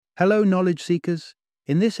Hello, knowledge seekers.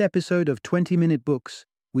 In this episode of 20-Minute Books,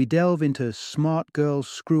 we delve into Smart Girls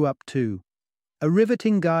Screw Up 2, a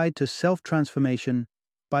riveting guide to self-transformation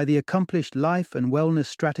by the accomplished life and wellness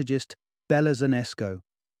strategist Bella Zanesco.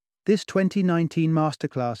 This 2019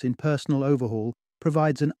 masterclass in personal overhaul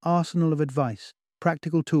provides an arsenal of advice,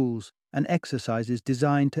 practical tools, and exercises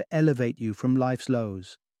designed to elevate you from life's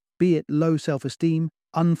lows, be it low self-esteem,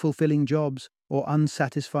 unfulfilling jobs, or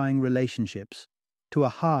unsatisfying relationships, to a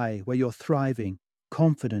high where you're thriving,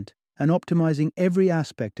 confident, and optimizing every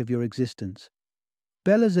aspect of your existence.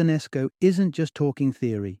 Bella Zanesco isn't just talking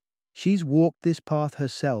theory. She's walked this path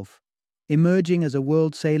herself, emerging as a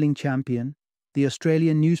world sailing champion, the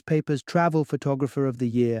Australian newspaper's travel photographer of the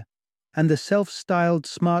year, and the self-styled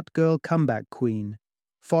smart girl comeback queen,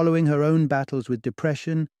 following her own battles with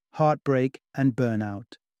depression, heartbreak, and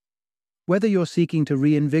burnout. Whether you're seeking to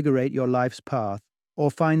reinvigorate your life's path or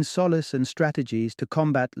find solace and strategies to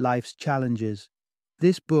combat life's challenges,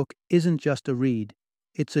 this book isn't just a read,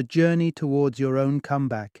 it's a journey towards your own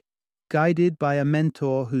comeback, guided by a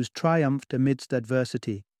mentor who's triumphed amidst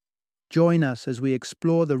adversity. Join us as we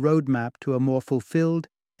explore the roadmap to a more fulfilled,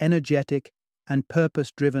 energetic, and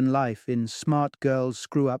purpose-driven life in Smart Girls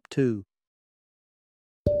Screw Up 2.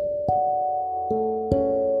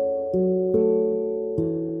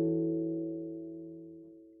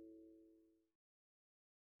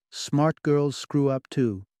 Smart Girls Screw Up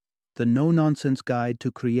 2, the no-nonsense guide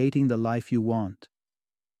to creating the life you want.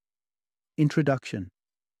 Introduction.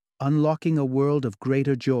 Unlocking a world of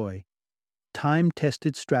greater joy.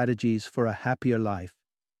 Time-tested strategies for a happier life.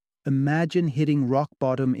 Imagine hitting rock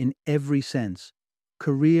bottom in every sense: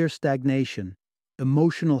 career stagnation,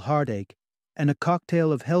 emotional heartache, and a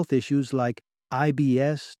cocktail of health issues like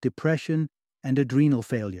IBS, depression, and adrenal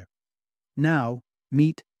failure. Now,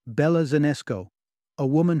 meet Bella Zanesco, a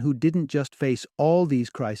woman who didn't just face all these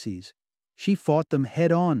crises, she fought them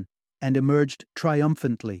head-on and emerged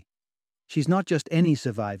triumphantly. She's not just any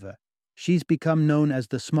survivor. She's become known as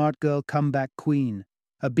the Smart Girl Comeback Queen,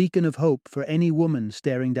 a beacon of hope for any woman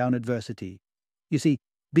staring down adversity. You see,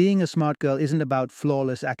 being a smart girl isn't about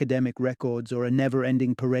flawless academic records or a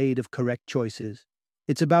never-ending parade of correct choices.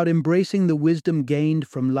 It's about embracing the wisdom gained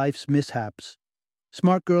from life's mishaps.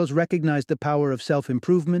 Smart girls recognize the power of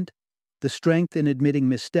self-improvement, the strength in admitting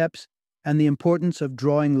missteps, and the importance of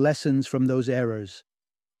drawing lessons from those errors.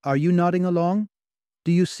 Are you nodding along?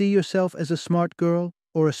 Do you see yourself as a smart girl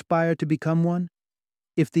or aspire to become one?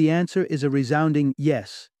 If the answer is a resounding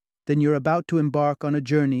yes, then you're about to embark on a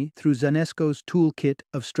journey through Zanesco's toolkit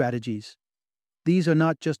of strategies. These are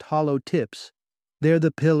not just hollow tips. They're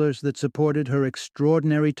the pillars that supported her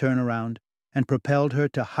extraordinary turnaround and propelled her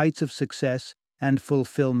to heights of success and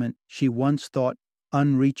fulfillment she once thought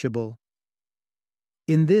unreachable.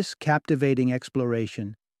 In this captivating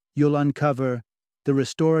exploration, you'll uncover the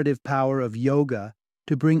restorative power of yoga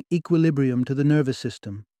to bring equilibrium to the nervous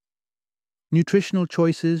system, nutritional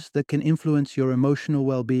choices that can influence your emotional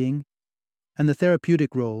well-being, and the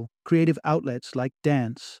therapeutic role creative outlets like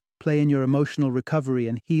dance play in your emotional recovery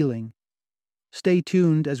and healing. Stay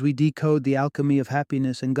tuned as we decode the alchemy of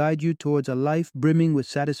happiness and guide you towards a life brimming with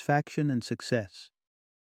satisfaction and success.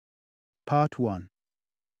 Part 1.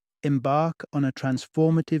 Embark on a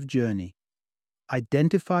transformative journey.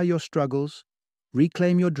 Identify your struggles,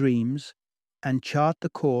 reclaim your dreams, and chart the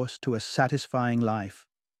course to a satisfying life.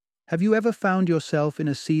 Have you ever found yourself in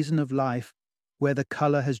a season of life where the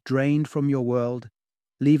color has drained from your world,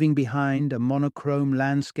 leaving behind a monochrome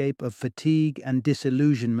landscape of fatigue and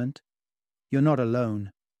disillusionment? You're not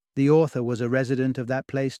alone. The author was a resident of that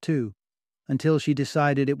place too, until she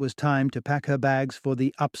decided it was time to pack her bags for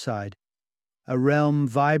the upside, a realm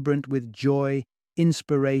vibrant with joy,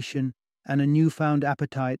 inspiration, and a newfound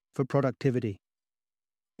appetite for productivity.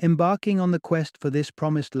 Embarking on the quest for this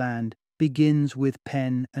promised land begins with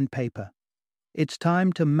pen and paper. It's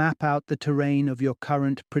time to map out the terrain of your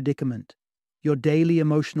current predicament, your daily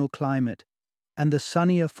emotional climate, and the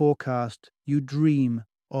sunnier forecast you dream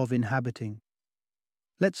of inhabiting.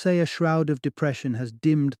 Let's say a shroud of depression has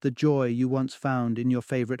dimmed the joy you once found in your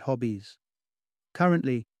favorite hobbies.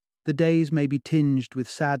 Currently, the days may be tinged with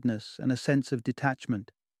sadness and a sense of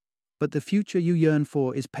detachment, but the future you yearn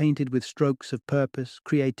for is painted with strokes of purpose,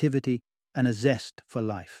 creativity, and a zest for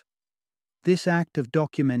life. This act of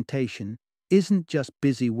documentation isn't just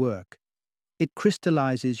busy work. It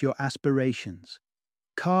crystallizes your aspirations,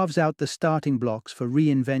 carves out the starting blocks for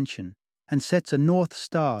reinvention, and sets a North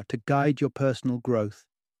Star to guide your personal growth.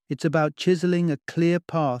 It's about chiseling a clear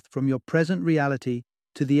path from your present reality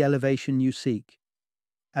to the elevation you seek.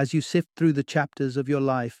 As you sift through the chapters of your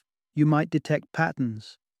life, you might detect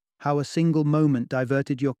patterns, how a single moment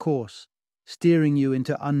diverted your course, steering you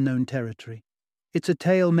into unknown territory. It's a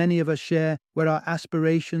tale many of us share where our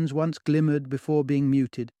aspirations once glimmered before being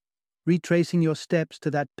muted. Retracing your steps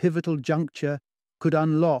to that pivotal juncture could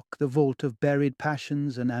unlock the vault of buried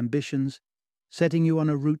passions and ambitions, setting you on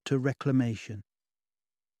a route to reclamation.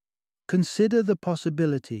 Consider the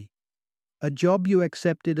possibility. A job you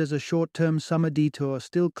accepted as a short-term summer detour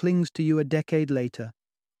still clings to you a decade later,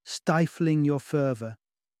 stifling your fervor.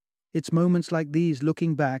 It's moments like these,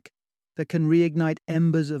 looking back, that can reignite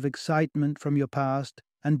embers of excitement from your past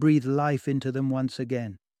and breathe life into them once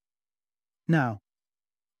again. Now,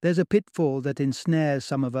 there's a pitfall that ensnares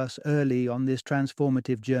some of us early on this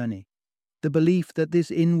transformative journey: the belief that this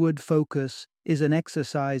inward focus is an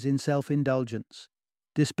exercise in self-indulgence.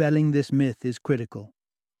 Dispelling this myth is critical.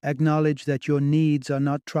 Acknowledge that your needs are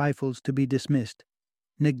not trifles to be dismissed.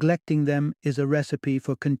 Neglecting them is a recipe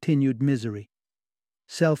for continued misery.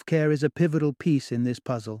 Self-care is a pivotal piece in this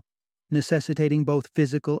puzzle, necessitating both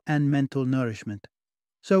physical and mental nourishment.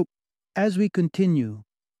 So, as we continue,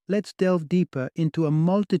 let's delve deeper into a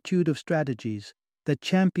multitude of strategies that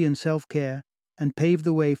champion self-care and pave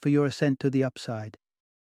the way for your ascent to the upside.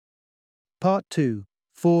 Part 2.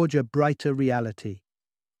 Forge a brighter reality.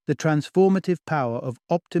 The transformative power of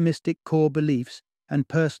optimistic core beliefs and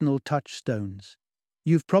personal touchstones.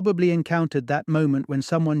 You've probably encountered that moment when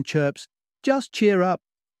someone chirps, "Just cheer up,"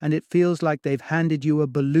 and it feels like they've handed you a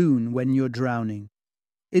balloon when you're drowning.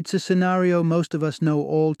 It's a scenario most of us know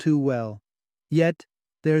all too well. Yet,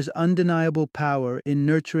 there's undeniable power in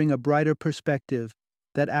nurturing a brighter perspective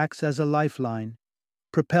that acts as a lifeline,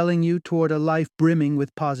 propelling you toward a life brimming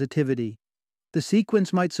with positivity. The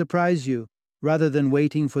sequence might surprise you. Rather than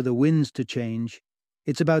waiting for the winds to change,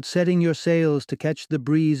 it's about setting your sails to catch the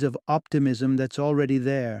breeze of optimism that's already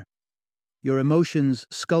there. Your emotions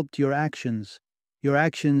sculpt your actions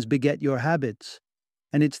beget your habits,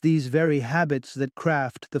 and it's these very habits that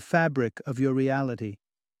craft the fabric of your reality.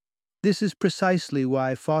 This is precisely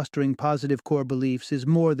why fostering positive core beliefs is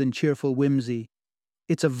more than cheerful whimsy.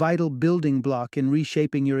 It's a vital building block in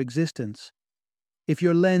reshaping your existence. If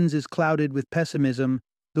your lens is clouded with pessimism,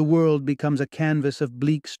 the world becomes a canvas of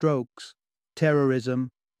bleak strokes.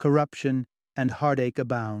 Terrorism, corruption, and heartache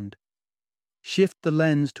abound. Shift the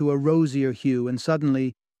lens to a rosier hue, and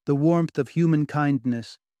suddenly the warmth of human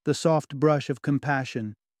kindness, the soft brush of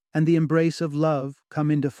compassion, and the embrace of love come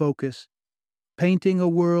into focus, painting a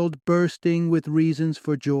world bursting with reasons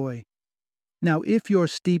for joy. Now, if you're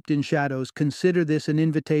steeped in shadows, consider this an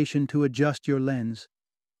invitation to adjust your lens.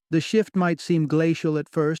 The shift might seem glacial at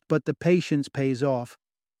first, but the patience pays off,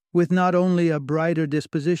 with not only a brighter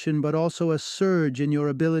disposition but also a surge in your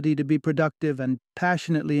ability to be productive and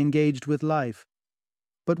passionately engaged with life.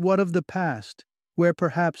 But what of the past, where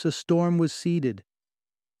perhaps a storm was seeded?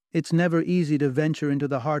 It's never easy to venture into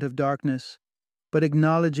the heart of darkness, but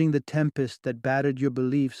acknowledging the tempest that battered your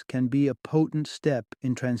beliefs can be a potent step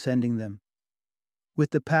in transcending them. With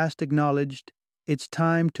the past acknowledged, it's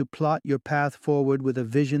time to plot your path forward with a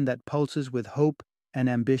vision that pulses with hope and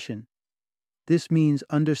ambition. This means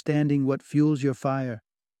understanding what fuels your fire.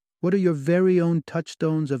 What are your very own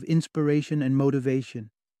touchstones of inspiration and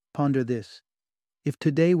motivation? Ponder this. If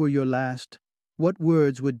today were your last, what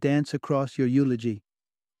words would dance across your eulogy?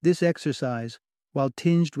 This exercise, while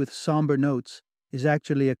tinged with somber notes, is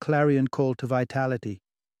actually a clarion call to vitality.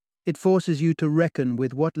 It forces you to reckon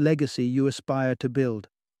with what legacy you aspire to build,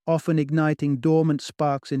 often igniting dormant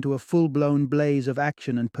sparks into a full-blown blaze of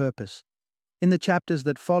action and purpose. In the chapters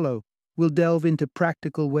that follow, we'll delve into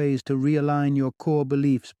practical ways to realign your core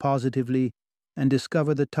beliefs positively and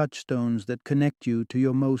discover the touchstones that connect you to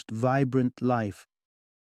your most vibrant life.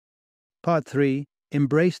 Part 3.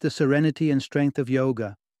 Embrace the serenity and strength of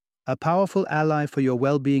yoga, a powerful ally for your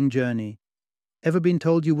well-being journey. Ever been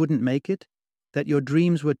told you wouldn't make it? That your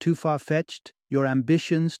dreams were too far-fetched? Your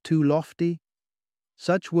ambitions too lofty?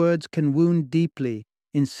 Such words can wound deeply,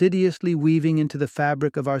 insidiously weaving into the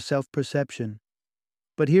fabric of our self-perception.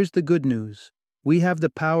 But here's the good news. We have the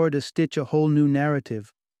power to stitch a whole new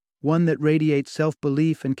narrative, one that radiates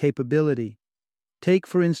self-belief and capability. Take,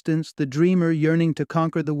 for instance, the dreamer yearning to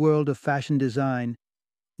conquer the world of fashion design,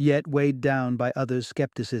 yet weighed down by others'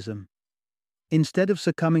 skepticism. Instead of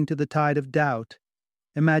succumbing to the tide of doubt,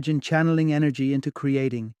 imagine channeling energy into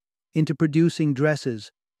creating, into producing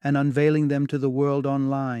dresses and unveiling them to the world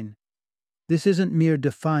online. This isn't mere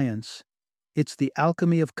defiance. It's the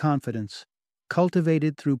alchemy of confidence,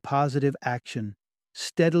 cultivated through positive action,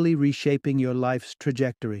 steadily reshaping your life's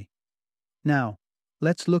trajectory. Now,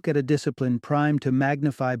 let's look at a discipline primed to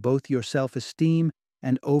magnify both your self-esteem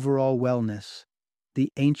and overall wellness: the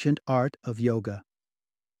ancient art of yoga.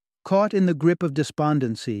 Caught in the grip of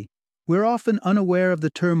despondency, we're often unaware of the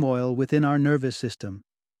turmoil within our nervous system,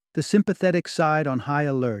 the sympathetic side on high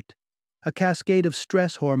alert, a cascade of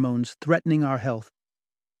stress hormones threatening our health.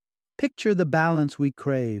 Picture the balance we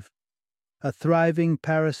crave: a thriving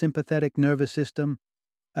parasympathetic nervous system,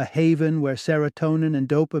 a haven where serotonin and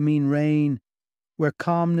dopamine reign, where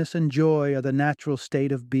calmness and joy are the natural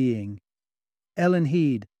state of being. Ellen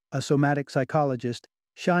Heed, a somatic psychologist,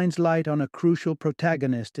 shines light on a crucial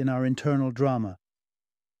protagonist in our internal drama: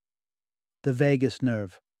 the vagus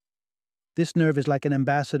nerve. This nerve is like an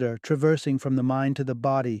ambassador traversing from the mind to the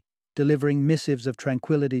body, delivering missives of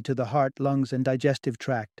tranquility to the heart, lungs, and digestive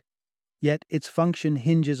tract. Yet its function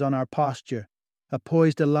hinges on our posture. A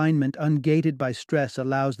poised alignment ungated by stress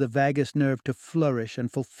allows the vagus nerve to flourish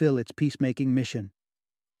and fulfill its peacemaking mission.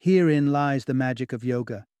 Herein lies the magic of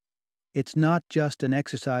yoga. It's not just an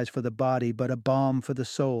exercise for the body, but a balm for the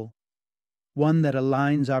soul, one that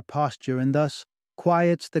aligns our posture and thus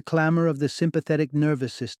quiets the clamor of the sympathetic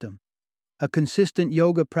nervous system. A consistent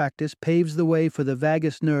yoga practice paves the way for the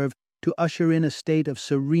vagus nerve to usher in a state of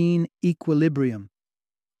serene equilibrium.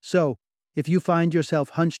 So, if you find yourself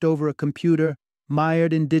hunched over a computer,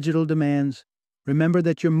 mired in digital demands, remember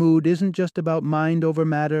that your mood isn't just about mind over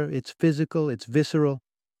matter, it's physical, it's visceral.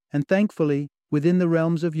 And thankfully, within the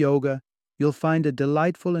realms of yoga, you'll find a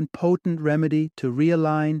delightful and potent remedy to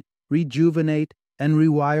realign, rejuvenate, and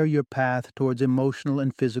rewire your path towards emotional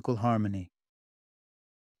and physical harmony.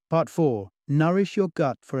 Part 4. Nourish your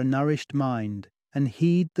gut for a nourished mind, and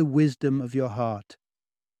heed the wisdom of your heart.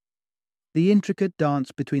 The intricate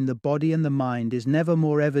dance between the body and the mind is never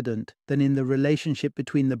more evident than in the relationship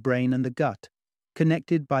between the brain and the gut,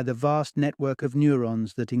 connected by the vast network of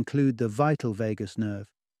neurons that include the vital vagus nerve.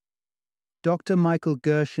 Dr. Michael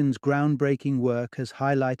Gerson's groundbreaking work has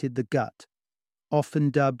highlighted the gut, often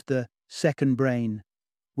dubbed the second brain,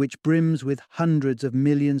 which brims with hundreds of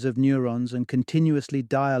millions of neurons and continuously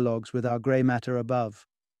dialogues with our grey matter above.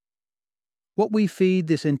 What we feed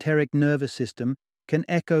this enteric nervous system can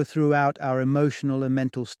echo throughout our emotional and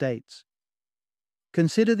mental states.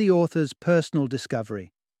 Consider the author's personal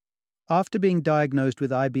discovery. After being diagnosed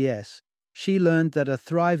with IBS, she learned that a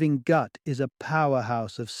thriving gut is a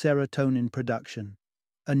powerhouse of serotonin production,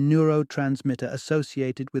 a neurotransmitter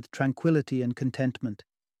associated with tranquility and contentment.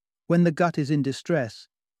 When the gut is in distress,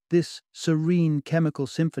 this serene chemical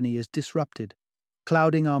symphony is disrupted,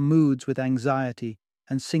 clouding our moods with anxiety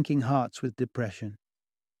and sinking hearts with depression.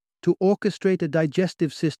 To orchestrate a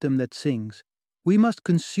digestive system that sings, we must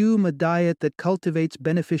consume a diet that cultivates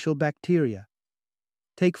beneficial bacteria.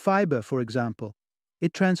 Take fiber, for example.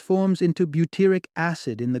 It transforms into butyric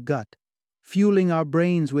acid in the gut, fueling our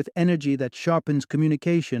brains with energy that sharpens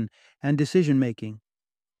communication and decision-making.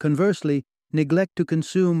 Conversely, neglect to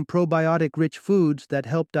consume probiotic-rich foods that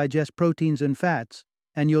help digest proteins and fats,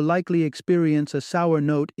 and you'll likely experience a sour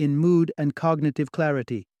note in mood and cognitive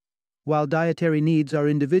clarity. While dietary needs are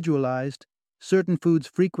individualized, certain foods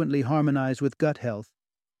frequently harmonize with gut health: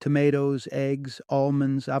 tomatoes, eggs,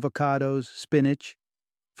 almonds, avocados, spinach,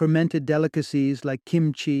 fermented delicacies like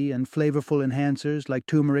kimchi, and flavorful enhancers like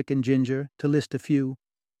turmeric and ginger, to list a few.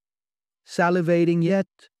 Salivating yet?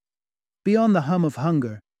 Beyond the hum of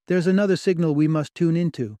hunger, there's another signal we must tune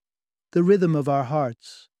into: the rhythm of our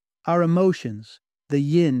hearts. Our emotions, the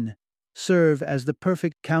yin, serve as the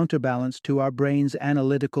perfect counterbalance to our brain's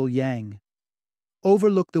analytical yang.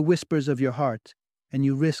 Overlook the whispers of your heart, and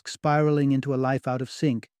you risk spiraling into a life out of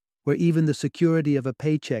sync, where even the security of a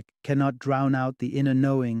paycheck cannot drown out the inner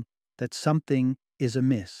knowing that something is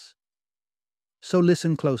amiss. So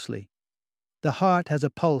listen closely. The heart has a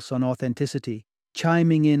pulse on authenticity,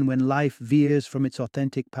 chiming in when life veers from its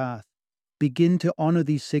authentic path. Begin to honor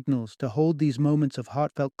these signals, to hold these moments of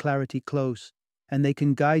heartfelt clarity close, and they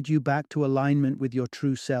can guide you back to alignment with your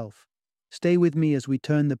true self. Stay with me as we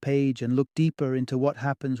turn the page and look deeper into what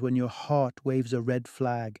happens when your heart waves a red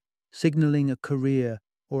flag, signaling a career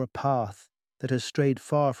or a path that has strayed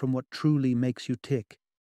far from what truly makes you tick.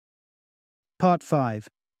 Part 5.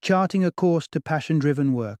 Charting a course to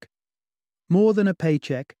passion-driven work. More than a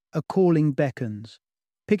paycheck, a calling beckons.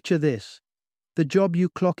 Picture this: the job you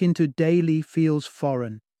clock into daily feels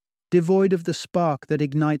foreign, devoid of the spark that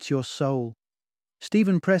ignites your soul.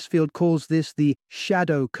 Stephen Pressfield calls this the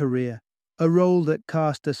shadow career, a role that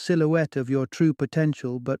casts a silhouette of your true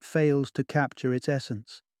potential but fails to capture its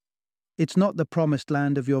essence. It's not the promised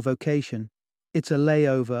land of your vocation, it's a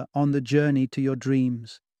layover on the journey to your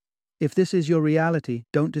dreams. If this is your reality,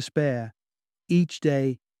 don't despair. Each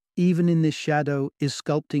day, even in this shadow, is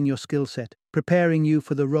sculpting your skill set, preparing you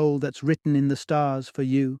for the role that's written in the stars for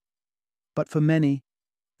you. But for many,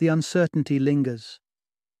 the uncertainty lingers.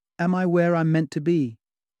 Am I where I'm meant to be?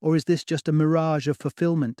 Or is this just a mirage of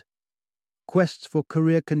fulfillment? Quests for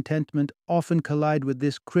career contentment often collide with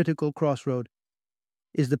this critical crossroad.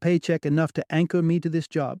 Is the paycheck enough to anchor me to this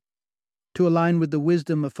job? To align with the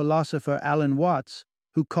wisdom of philosopher Alan Watts,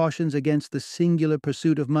 who cautions against the singular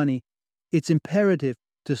pursuit of money, it's imperative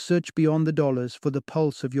to search beyond the dollars for the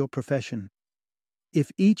pulse of your profession.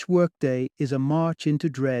 If each workday is a march into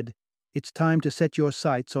dread, it's time to set your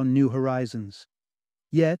sights on new horizons.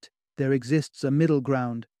 Yet, there exists a middle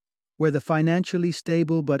ground, where the financially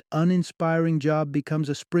stable but uninspiring job becomes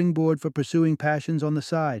a springboard for pursuing passions on the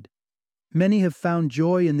side. Many have found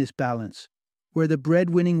joy in this balance, where the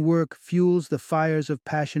breadwinning work fuels the fires of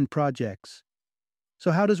passion projects.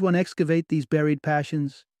 So how does one excavate these buried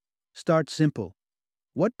passions? Start simple.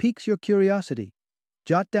 What piques your curiosity?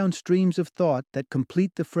 Jot down streams of thought that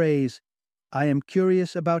complete the phrase, "I am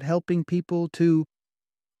curious about helping people to,"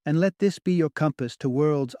 and let this be your compass to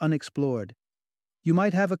worlds unexplored. You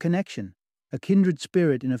might have a connection, a kindred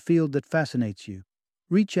spirit in a field that fascinates you.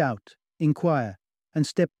 Reach out, inquire, and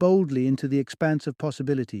step boldly into the expanse of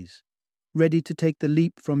possibilities. Ready to take the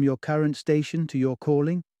leap from your current station to your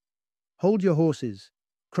calling? Hold your horses.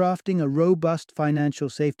 Crafting a robust financial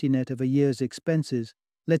safety net of a year's expenses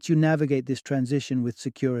lets you navigate this transition with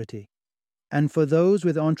security. And for those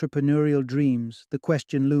with entrepreneurial dreams, the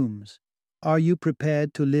question looms: are you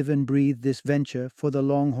prepared to live and breathe this venture for the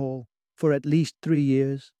long haul, for at least 3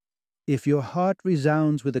 years? If your heart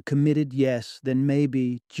resounds with a committed yes, then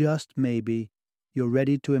maybe, just maybe, you're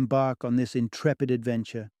ready to embark on this intrepid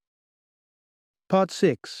adventure. Part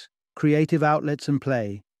 6. Creative Outlets and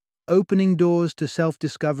Play. Opening doors to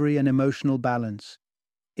self-discovery and emotional balance.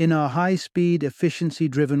 In our high-speed,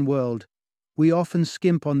 efficiency-driven world, we often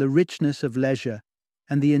skimp on the richness of leisure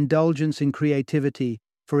and the indulgence in creativity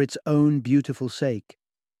for its own beautiful sake.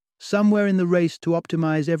 Somewhere in the race to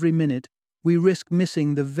optimize every minute, we risk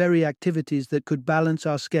missing the very activities that could balance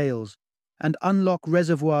our scales and unlock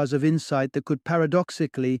reservoirs of insight that could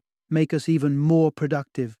paradoxically make us even more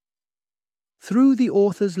productive. Through the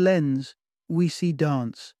author's lens, we see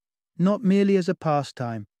dance, not merely as a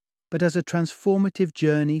pastime, but as a transformative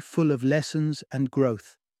journey full of lessons and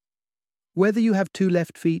growth. Whether you have 2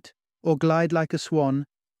 left feet or glide like a swan,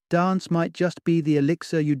 dance might just be the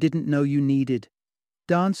elixir you didn't know you needed.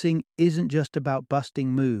 Dancing isn't just about busting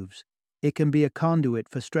moves. It can be a conduit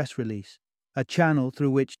for stress release, a channel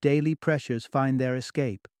through which daily pressures find their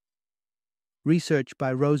escape. Research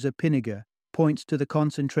by Rosa Pinniger points to the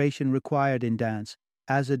concentration required in dance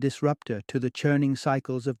as a disruptor to the churning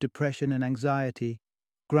cycles of depression and anxiety,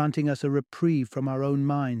 granting us a reprieve from our own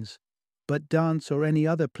minds. But dance or any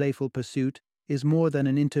other playful pursuit is more than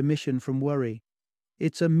an intermission from worry.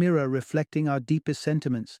 It's a mirror reflecting our deepest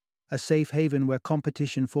sentiments, a safe haven where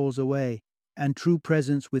competition falls away, and true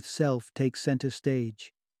presence with self takes center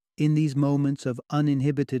stage. In these moments of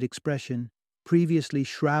uninhibited expression, previously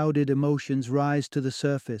shrouded emotions rise to the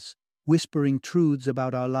surface, whispering truths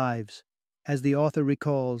about our lives. As the author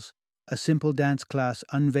recalls, a simple dance class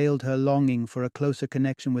unveiled her longing for a closer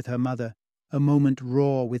connection with her mother, a moment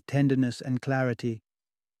raw with tenderness and clarity.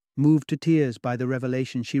 Moved to tears by the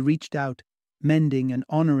revelation, she reached out, mending and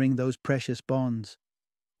honoring those precious bonds.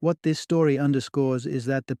 What this story underscores is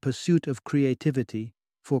that the pursuit of creativity,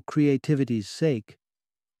 for creativity's sake,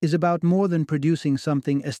 is about more than producing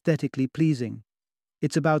something aesthetically pleasing.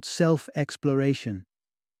 It's about self-exploration.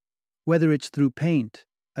 Whether it's through paint,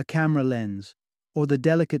 a camera lens, or the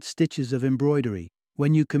delicate stitches of embroidery,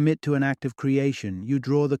 when you commit to an act of creation, you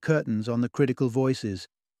draw the curtains on the critical voices,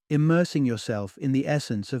 immersing yourself in the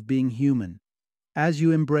essence of being human. As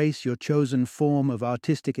you embrace your chosen form of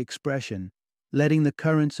artistic expression, letting the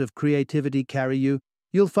currents of creativity carry you,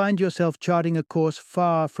 you'll find yourself charting a course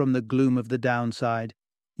far from the gloom of the downside.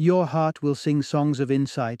 Your heart will sing songs of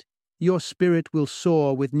insight, your spirit will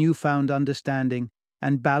soar with newfound understanding,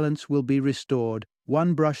 and balance will be restored,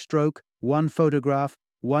 one brushstroke, one photograph,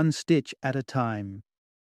 one stitch at a time.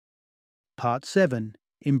 Part 7.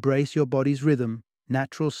 Embrace your body's rhythm,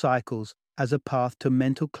 natural cycles, as a path to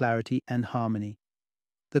mental clarity and harmony.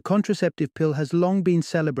 The contraceptive pill has long been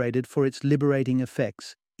celebrated for its liberating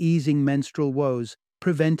effects, easing menstrual woes,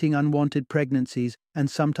 preventing unwanted pregnancies, and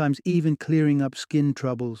sometimes even clearing up skin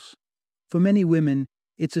troubles. For many women,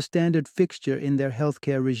 it's a standard fixture in their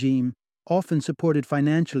healthcare regime, often supported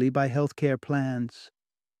financially by healthcare plans.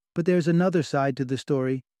 But there's another side to the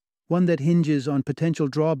story, one that hinges on potential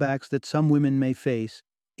drawbacks that some women may face.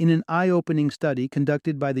 In an eye-opening study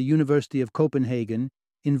conducted by the University of Copenhagen,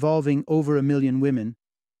 involving over 1 million women,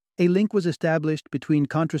 a link was established between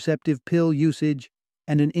contraceptive pill usage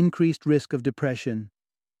and an increased risk of depression.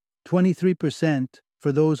 23%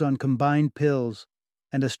 for those on combined pills,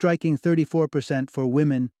 and a striking 34% for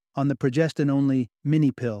women on the progestin-only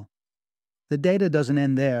mini pill. The data doesn't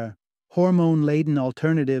end there. Hormone-laden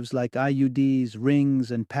alternatives like IUDs,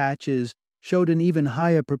 rings, and patches showed an even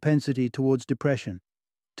higher propensity towards depression.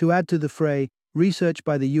 To add to the fray, research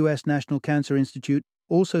by the U.S. National Cancer Institute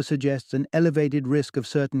also suggests an elevated risk of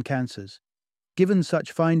certain cancers. Given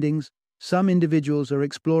such findings, some individuals are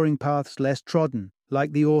exploring paths less trodden,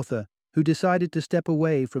 like the author, who decided to step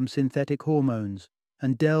away from synthetic hormones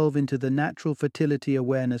and delve into the natural fertility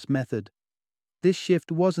awareness method. This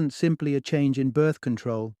shift wasn't simply a change in birth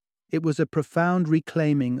control, it was a profound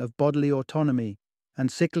reclaiming of bodily autonomy and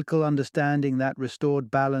cyclical understanding that restored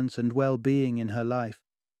balance and well-being in her life.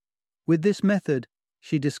 With this method,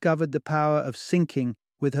 she discovered the power of syncing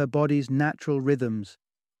with her body's natural rhythms.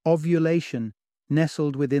 Ovulation,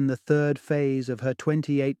 nestled within the third phase of her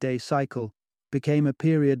 28-day cycle, became a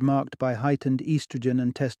period marked by heightened estrogen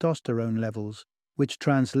and testosterone levels, which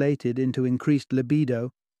translated into increased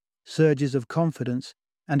libido, surges of confidence,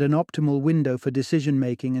 and an optimal window for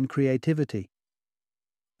decision-making and creativity.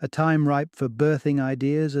 A time ripe for birthing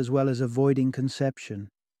ideas as well as avoiding conception.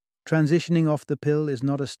 Transitioning off the pill is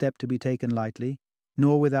not a step to be taken lightly,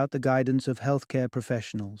 nor without the guidance of healthcare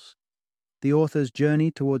professionals. The author's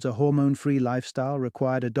journey towards a hormone-free lifestyle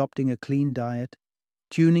required adopting a clean diet,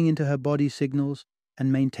 tuning into her body signals,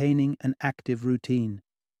 and maintaining an active routine.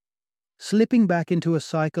 Slipping back into a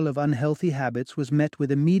cycle of unhealthy habits was met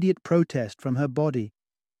with immediate protest from her body,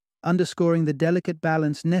 underscoring the delicate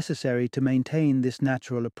balance necessary to maintain this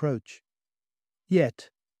natural approach. Yet,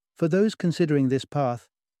 for those considering this path,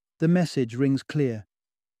 the message rings clear.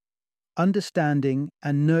 Understanding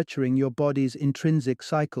and nurturing your body's intrinsic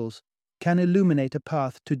cycles can illuminate a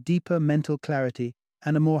path to deeper mental clarity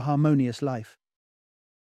and a more harmonious life.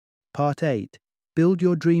 Part 8. Build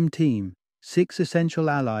your dream team. 6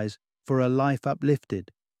 essential allies for a life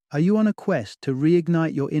uplifted. Are you on a quest to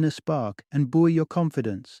reignite your inner spark and buoy your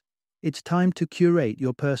confidence? It's time to curate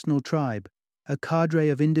your personal tribe, a cadre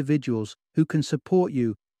of individuals who can support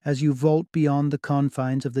you as you vault beyond the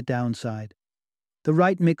confines of the downside. The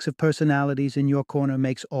right mix of personalities in your corner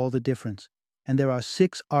makes all the difference, and there are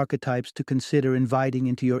 6 archetypes to consider inviting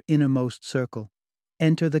into your innermost circle.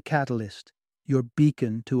 Enter the Catalyst, your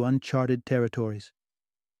beacon to uncharted territories.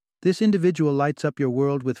 This individual lights up your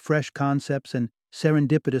world with fresh concepts and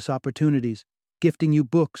serendipitous opportunities, gifting you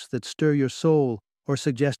books that stir your soul or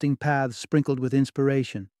suggesting paths sprinkled with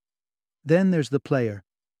inspiration. Then there's the Player,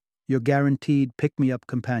 your guaranteed pick-me-up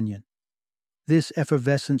companion. This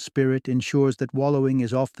effervescent spirit ensures that wallowing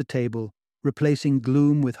is off the table, replacing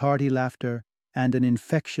gloom with hearty laughter and an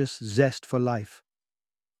infectious zest for life.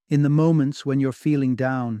 In the moments when you're feeling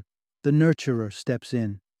down, the nurturer steps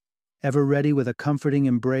in. Ever ready with a comforting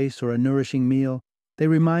embrace or a nourishing meal, they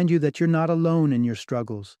remind you that you're not alone in your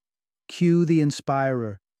struggles. Cue the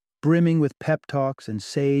inspirer, brimming with pep talks and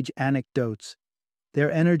sage anecdotes.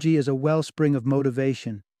 Their energy is a wellspring of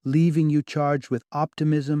motivation, leaving you charged with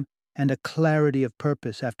optimism and a clarity of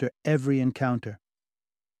purpose after every encounter.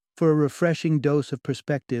 For a refreshing dose of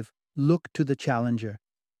perspective, look to the challenger.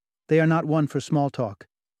 They are not one for small talk.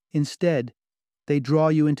 Instead, they draw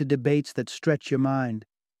you into debates that stretch your mind,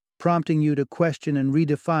 prompting you to question and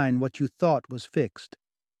redefine what you thought was fixed.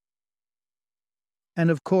 And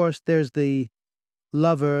of course, there's the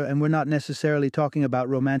lover, and we're not necessarily talking about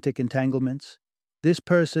romantic entanglements. This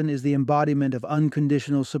person is the embodiment of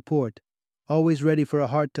unconditional support, always ready for a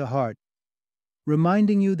heart-to-heart,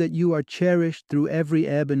 reminding you that you are cherished through every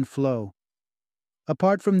ebb and flow.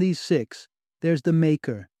 Apart from these 6, there's the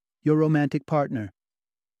Maker, your romantic partner.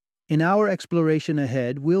 In our exploration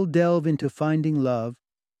ahead, we'll delve into finding love,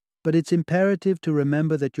 but it's imperative to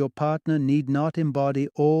remember that your partner need not embody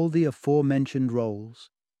all the aforementioned roles.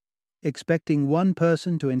 Expecting one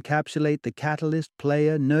person to encapsulate the catalyst,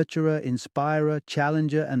 player, nurturer, inspirer,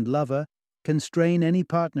 challenger, and lover can strain any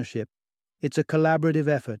partnership. It's a collaborative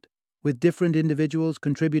effort, with different individuals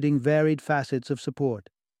contributing varied facets of support.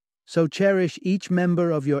 So cherish each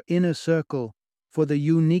member of your inner circle for the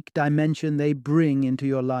unique dimension they bring into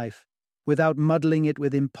your life, without muddling it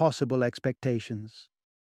with impossible expectations.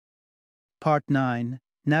 Part 9.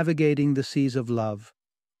 Navigating the Seas of Love.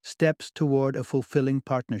 Steps toward a fulfilling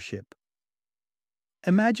partnership.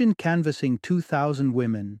 Imagine canvassing 2,000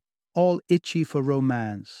 women, all itchy for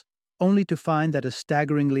romance, only to find that a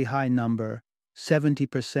staggeringly high number,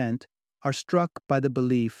 70%, are struck by the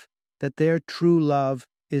belief that their true love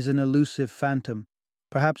is an elusive phantom,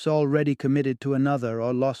 perhaps already committed to another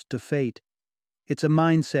or lost to fate. It's a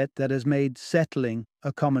mindset that has made settling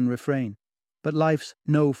a common refrain. But life's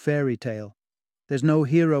no fairy tale. There's no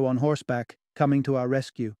hero on horseback, coming to our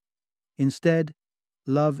rescue. Instead,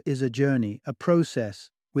 love is a journey, a process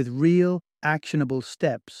with real, actionable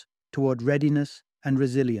steps toward readiness and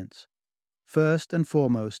resilience. First and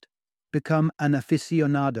foremost, become an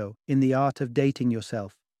aficionado in the art of dating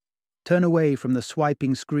yourself. Turn away from the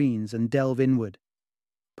swiping screens and delve inward.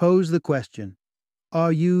 Pose the question,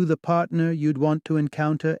 are you the partner you'd want to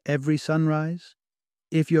encounter every sunrise?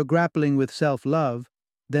 If you're grappling with self-love,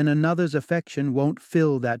 then another's affection won't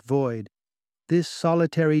fill that void. This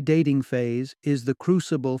solitary dating phase is the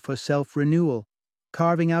crucible for self-renewal,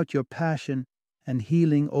 carving out your passion and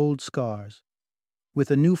healing old scars. With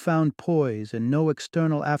a newfound poise and no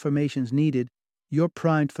external affirmations needed, you're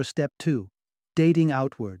primed for step 2, dating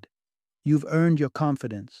outward. You've earned your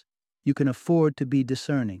confidence. You can afford to be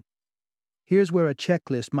discerning. Here's where a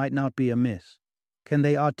checklist might not be amiss. Can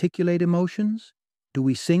they articulate emotions? Do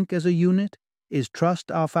we sync as a unit? Is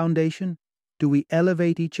trust our foundation? Do we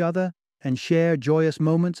elevate each other and share joyous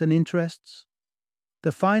moments and interests?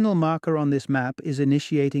 The final marker on this map is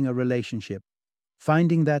initiating a relationship.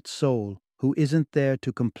 Finding that soul who isn't there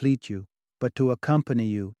to complete you, but to accompany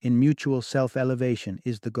you in mutual self-elevation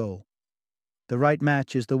is the goal. The right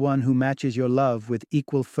match is the one who matches your love with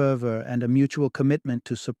equal fervor and a mutual commitment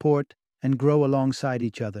to support and grow alongside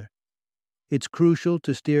each other. It's crucial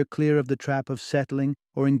to steer clear of the trap of settling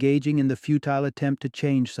or engaging in the futile attempt to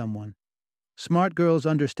change someone. Smart girls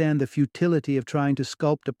understand the futility of trying to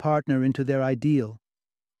sculpt a partner into their ideal.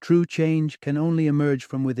 True change can only emerge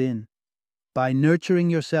from within. By nurturing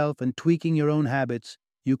yourself and tweaking your own habits,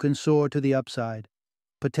 you can soar to the upside,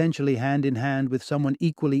 potentially hand in hand with someone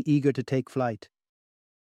equally eager to take flight.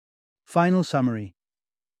 Final summary.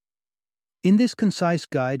 In this concise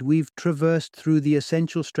guide, we've traversed through the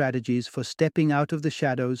essential strategies for stepping out of the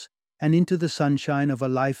shadows and into the sunshine of a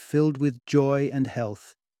life filled with joy and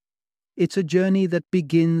health. It's a journey that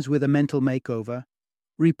begins with a mental makeover,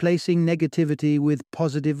 replacing negativity with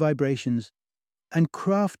positive vibrations, and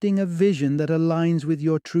crafting a vision that aligns with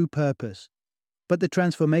your true purpose. But the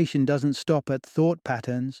transformation doesn't stop at thought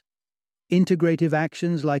patterns. Integrative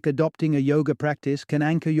actions like adopting a yoga practice can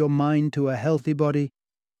anchor your mind to a healthy body,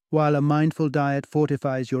 while a mindful diet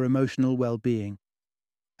fortifies your emotional well-being.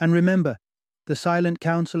 And remember, the silent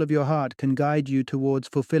counsel of your heart can guide you towards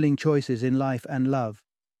fulfilling choices in life and love.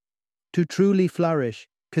 To truly flourish,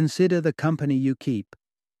 consider the company you keep.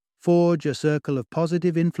 Forge a circle of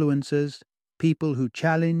positive influences, people who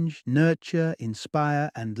challenge, nurture,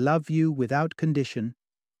 inspire, and love you without condition,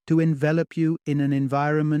 to envelop you in an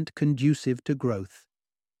environment conducive to growth.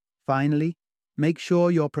 Finally, make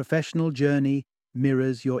sure your professional journey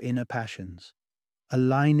mirrors your inner passions.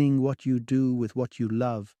 Aligning what you do with what you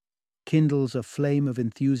love kindles a flame of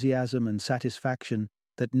enthusiasm and satisfaction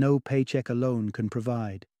that no paycheck alone can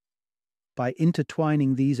provide. By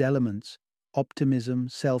intertwining these elements, optimism,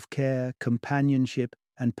 self-care, companionship,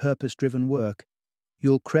 and purpose-driven work,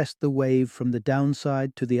 you'll crest the wave from the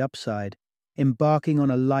downside to the upside, embarking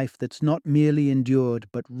on a life that's not merely endured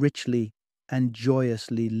but richly and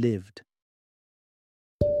joyously lived.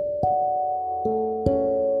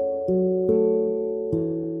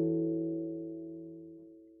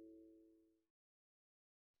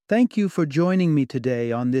 Thank you for joining me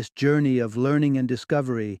today on this journey of learning and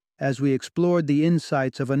discovery as we explored the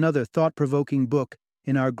insights of another thought-provoking book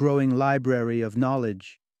in our growing library of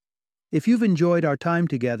knowledge. If you've enjoyed our time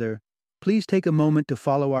together, please take a moment to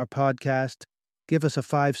follow our podcast, give us a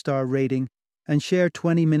 5-star rating, and share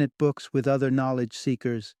 20-minute books with other knowledge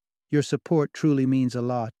seekers. Your support truly means a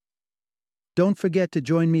lot. Don't forget to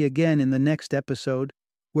join me again in the next episode,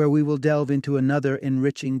 where we will delve into another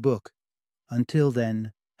enriching book. Until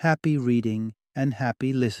then, happy reading and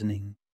happy listening.